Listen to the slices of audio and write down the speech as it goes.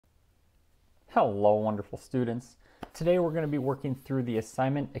Hello, wonderful students. Today we're going to be working through the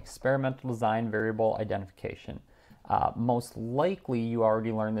assignment experimental design variable identification. Most likely you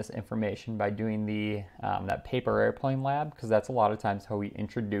already learned this information by doing that paper airplane lab, because that's a lot of times how we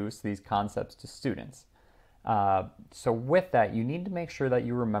introduce these concepts to students. So with that, you need to make sure that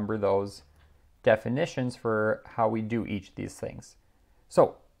you remember those definitions for how we do each of these things.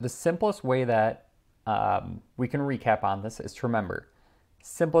 So the simplest way that we can recap on this is to remember,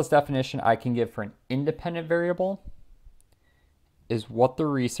 simplest definition I can give for an independent variable is what the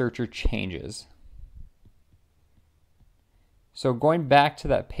researcher changes. So going back to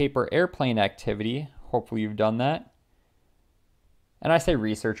that paper airplane activity, hopefully you've done that. And I say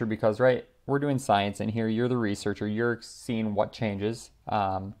researcher because, right, we're doing science in here. You're the researcher. You're seeing what changes.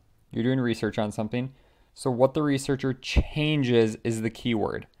 You're doing research on something. So what the researcher changes is the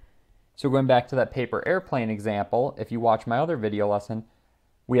keyword. So going back to that paper airplane example, if you watch my other video lesson,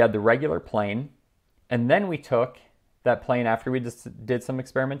 we had the regular plane, and then we took that plane after we just did some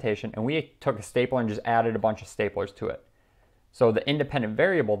experimentation, and we took a stapler and just added a bunch of staplers to it. So the independent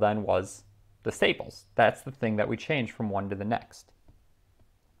variable then was the staples. That's the thing that we changed from one to the next.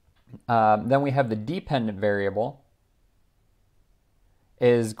 Then we have the dependent variable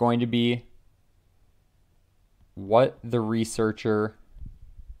is going to be what the researcher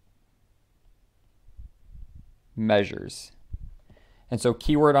measures. And so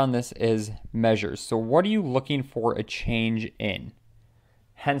keyword on this is measures. So what are you looking for a change in?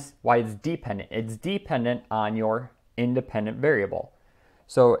 Hence why it's dependent. It's dependent on your independent variable.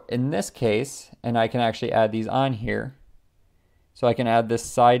 So in this case, and I can actually add these on here. So I can add this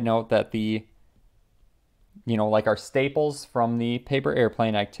side note that like our staples from the paper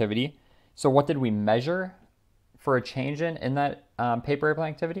airplane activity. So what did we measure for a change in that paper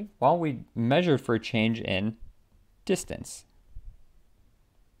airplane activity? Well, we measured for a change in distance.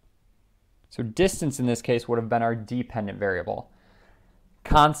 So distance in this case would have been our dependent variable.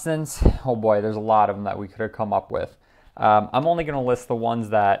 Constants, oh boy, there's a lot of them that we could have come up with. I'm only going to list the ones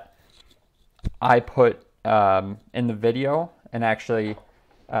that I put in the video, and actually,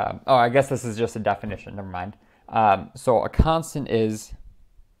 I guess this is just a definition, never mind. So a constant is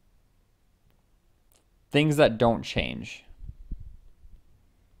things that don't change.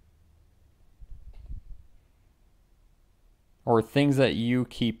 Or things that you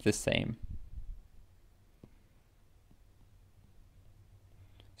keep the same.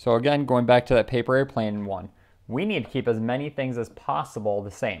 So again, going back to that paper airplane one, we need to keep as many things as possible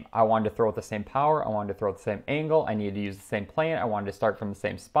the same. I wanted to throw at the same power. I wanted to throw at the same angle. I needed to use the same plane. I wanted to start from the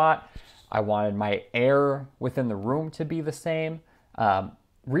same spot. I wanted my air within the room to be the same.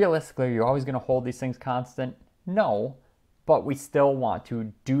 Realistically, are you always going to hold these things constant? No, but we still want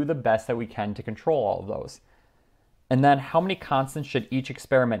to do the best that we can to control all of those. And then how many constants should each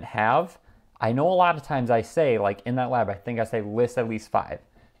experiment have? I know a lot of times I say, like in that lab, I think I say list at least 5.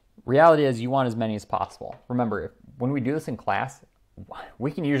 Reality is you want as many as possible. Remember, when we do this in class, we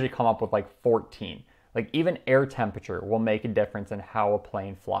can usually come up with like 14. Like even air temperature will make a difference in how a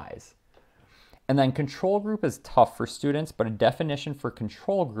plane flies. And then control group is tough for students, but a definition for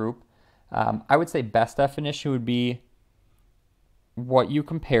control group, I would say best definition would be what you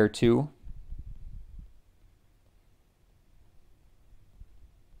compare to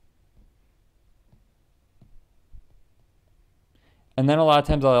and then a lot of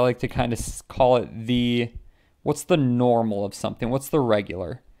times I like to kind of call it what's the normal of something? What's the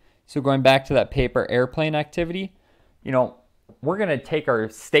regular? So going back to that paper airplane activity, we're going to take our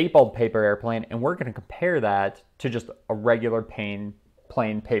stapled paper airplane and we're going to compare that to just a regular plain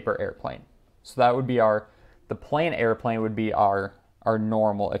paper airplane. So that would be the plain airplane would be our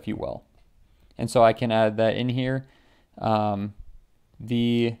normal, if you will. And so I can add that in here,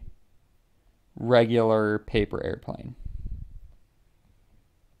 the regular paper airplane.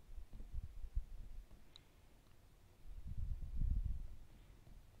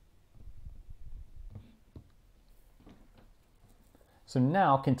 So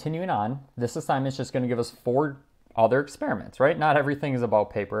now, continuing on, this assignment is just going to give us 4 other experiments, right? Not everything is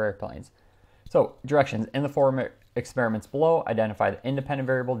about paper airplanes. So, directions. In the 4 experiments below, identify the independent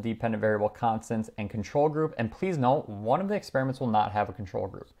variable, dependent variable, constants, and control group. And please note, one of the experiments will not have a control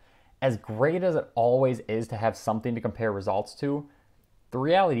group. As great as it always is to have something to compare results to, the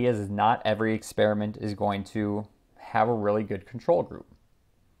reality is not every experiment is going to have a really good control group.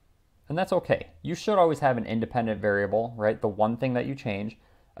 And that's okay. You should always have an independent variable, right? The one thing that you change,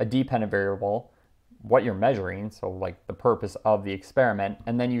 a dependent variable, what you're measuring, so like the purpose of the experiment,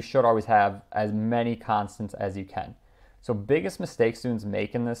 and then you should always have as many constants as you can. So biggest mistake students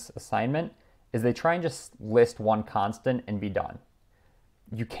make in this assignment is they try and just list one constant and be done.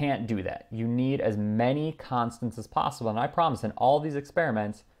 You can't do that. You need as many constants as possible. And I promise in all these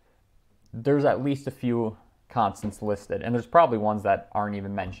experiments, there's at least a few constants listed. And there's probably ones that aren't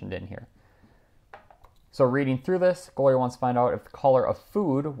even mentioned in here. So reading through this, Gloria wants to find out if the color of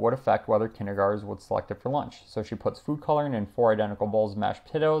food would affect whether kindergartners would select it for lunch. So she puts food coloring in 4 identical bowls of mashed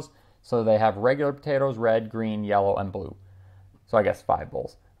potatoes. So they have regular potatoes, red, green, yellow, and blue. So I guess 5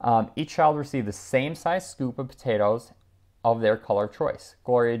 bowls. Each child received the same size scoop of potatoes of their color choice.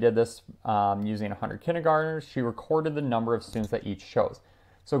 Gloria did this using 100 kindergartners. She recorded the number of students that each chose.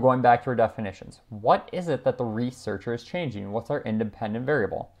 So going back to our definitions, what is it that the researcher is changing? What's our independent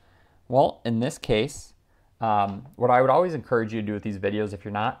variable? Well, in this case, what I would always encourage you to do with these videos, if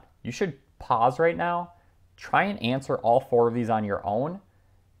you're not, you should pause right now, try and answer all 4 of these on your own,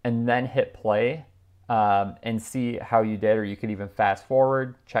 and then hit play and see how you did, or you could even fast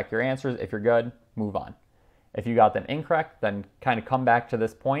forward, check your answers. If you're good, move on. If you got them incorrect, then kind of come back to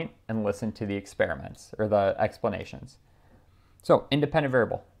this point and listen to the experiments or the explanations. So, independent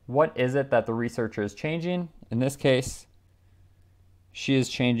variable. What is it that the researcher is changing? In this case, she is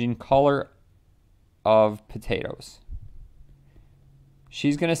changing color of potatoes.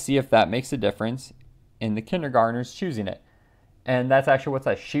 She's going to see if that makes a difference in the kindergartners choosing it. And that's actually what it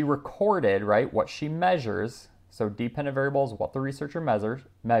says. She recorded, right, what she measures. So dependent variable is what the researcher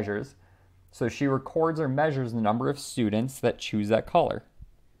measures. So she records or measures the number of students that choose that color.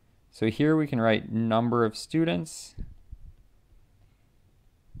 So here we can write number of students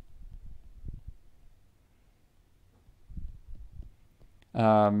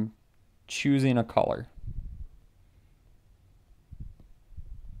choosing a color.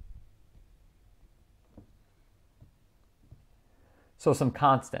 So some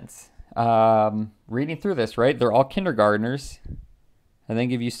constants. Reading through this, right, they're all kindergartners. I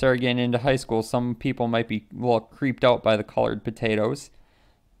think if you start getting into high school, some people might be a little creeped out by the colored potatoes.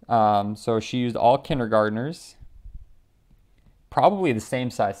 So she used all kindergartners. Probably the same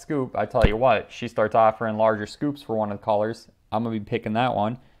size scoop. I tell you what, she starts offering larger scoops for one of the colors. I'm going to be picking that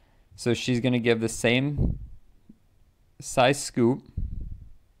one. So she's going to give the same size scoop.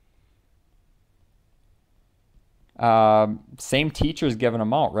 Same teacher's giving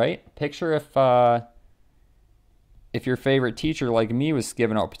them out, right? Picture if your favorite teacher like me was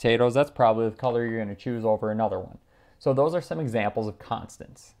giving out potatoes, that's probably the color you're going to choose over another one. So those are some examples of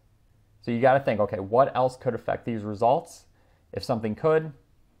constants. So you got to think, okay, what else could affect these results? If something could,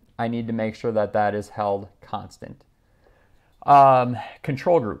 I need to make sure that that is held constant.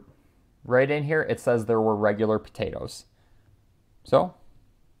 Control group. Right in here, it says there were regular potatoes. So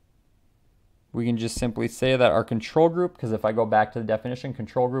we can just simply say that our control group, because if I go back to the definition,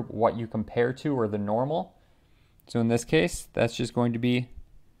 control group, what you compare to or the normal. So in this case, that's just going to be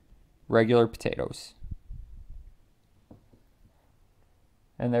regular potatoes.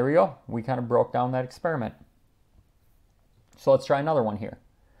 And there we go. We kind of broke down that experiment. So let's try another one here.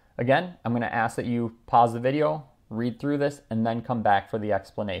 Again, I'm going to ask that you pause the video, read through this, and then come back for the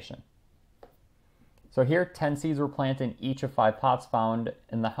explanation. So here, 10 seeds were planted in each of 5 pots found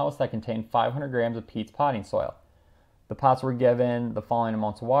in the house that contained 500 grams of peats potting soil. The pots were given the following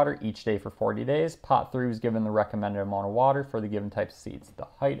amounts of water each day for 40 days. Pot 3 was given the recommended amount of water for the given types of seeds. The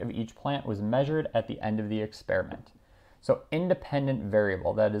height of each plant was measured at the end of the experiment. So independent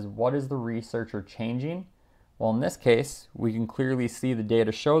variable, that is, what is the researcher changing? Well, in this case, we can clearly see the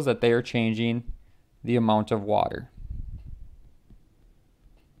data shows that they are changing the amount of water.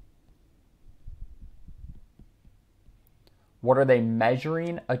 What are they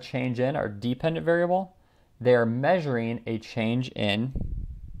measuring a change in? Our dependent variable? They are measuring a change in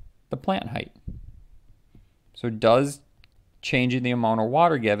the plant height. So does changing the amount of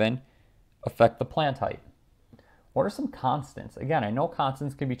water given affect the plant height? What are some constants? Again, I know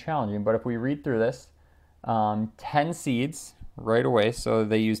constants can be challenging, but if we read through this, 10 seeds right away, so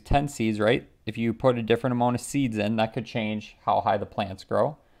they use 10 seeds, right? If you put a different amount of seeds in, that could change how high the plants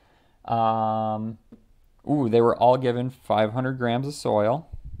grow. They were all given 500 grams of soil.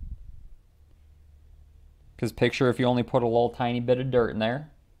 Because picture if you only put a little tiny bit of dirt in there,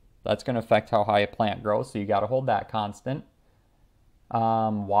 that's going to affect how high a plant grows, so you got to hold that constant.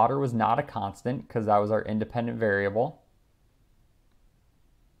 Water was not a constant because that was our independent variable.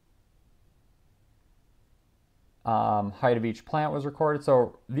 Height of each plant was recorded.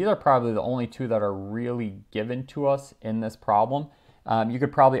 So these are probably the only 2 that are really given to us in this problem. You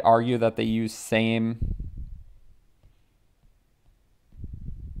could probably argue that they use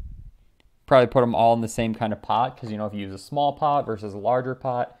probably put them all in the same kind of pot because, you know, if you use a small pot versus a larger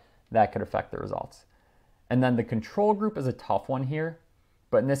pot, that could affect the results. And then the control group is a tough one here.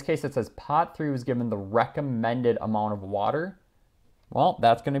 But in this case, it says pot 3 was given the recommended amount of water Well,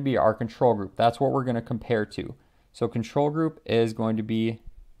 that's going to be our control group. That's what we're going to compare to. So control group is going to be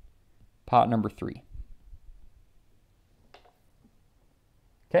pot number 3.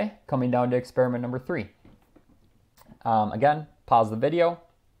 Okay, coming down to experiment number 3. Again, pause the video,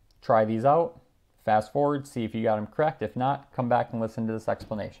 try these out, fast forward, see if you got them correct. If not, come back and listen to this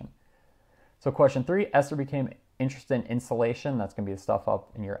explanation. So question 3, Esther became interested in insulation. That's going to be the stuff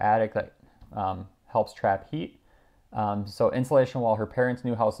up in your attic that helps trap heat. So insulation while her parents'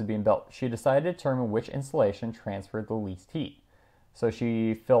 new house was being built. She decided to determine which insulation transferred the least heat. So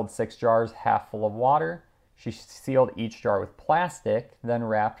she filled 6 jars half full of water. She sealed each jar with plastic, then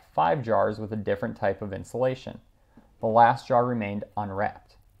wrapped 5 jars with a different type of insulation. The last jar remained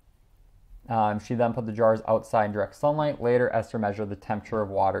unwrapped. She then put the jars outside in direct sunlight. Later, Esther measured the temperature of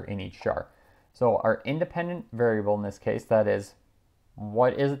water in each jar. So our independent variable in this case, that is,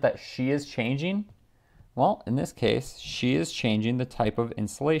 what is it that she is changing? Well, in this case, she is changing the type of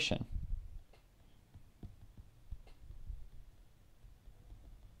insulation.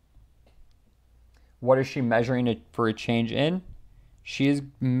 What is she measuring for a change in? She is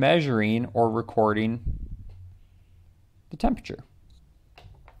measuring or recording the temperature.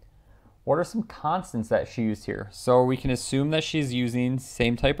 What are some constants that she used here? So we can assume that she's using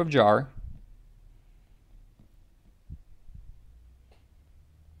same type of jar.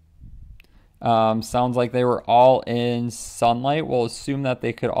 Sounds like they were all in sunlight. We'll assume that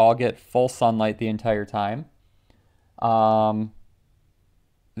they could all get full sunlight the entire time.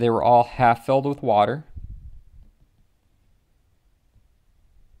 They were all half filled with water.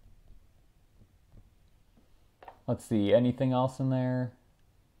 Let's see, anything else in there?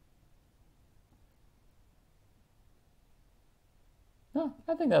 No,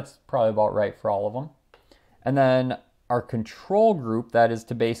 I think that's probably about right for all of them. And then our control group, that is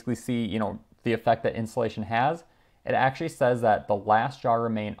to basically see, the effect that insulation has, it actually says that the last jar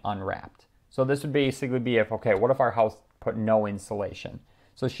remained unwrapped. So this would basically be if, okay, what if our house put no insulation?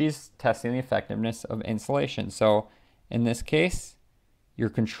 So she's testing the effectiveness of insulation. So in this case, your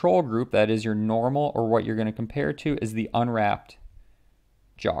control group, that is your normal or what you're going to compare to, is the unwrapped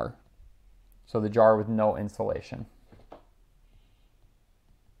jar. So the jar with no insulation.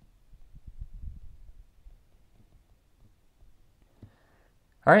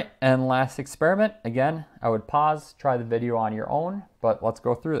 All right, and last experiment. Again, I would pause, try the video on your own, but let's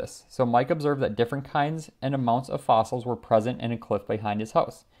go through this. So Mike observed that different kinds and amounts of fossils were present in a cliff behind his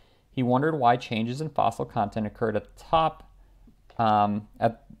house. He wondered why changes in fossil content occurred at the top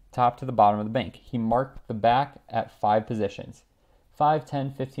to the bottom of the bank. He marked the back at 5 positions, 5,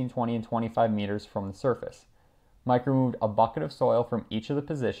 10, 15, 20, and 25 meters from the surface. Mike removed a bucket of soil from each of the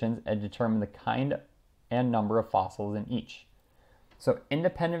positions and determined the kind and number of fossils in each. So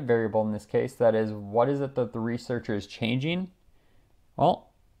independent variable in this case, that is, what is it that the researcher is changing?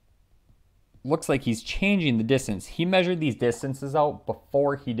 Well, looks like he's changing the distance. He measured these distances out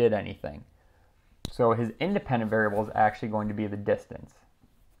before he did anything. So his independent variable is actually going to be the distance.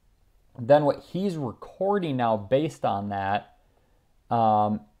 Then what he's recording now based on that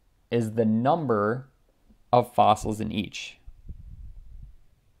is the number of fossils in each.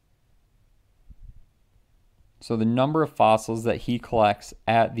 So the number of fossils that he collects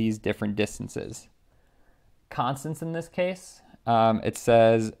at these different distances. Constants in this case, it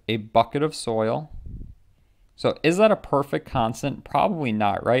says a bucket of soil. So is that a perfect constant? Probably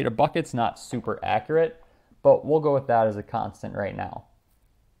not, right? A bucket's not super accurate, but we'll go with that as a constant right now.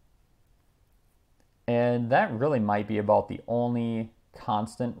 And that really might be about the only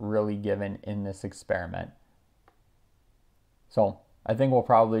constant really given in this experiment. So I think we'll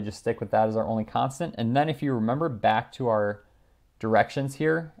probably just stick with that as our only constant. And then if you remember back to our directions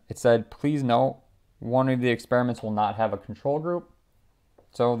here, it said, please note, one of the experiments will not have a control group.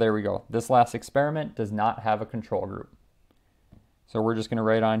 So there we go. This last experiment does not have a control group. So we're just going to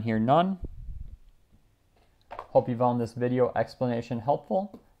write on here none. Hope you found this video explanation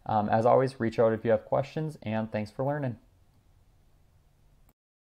helpful. As always, reach out if you have questions, and thanks for learning.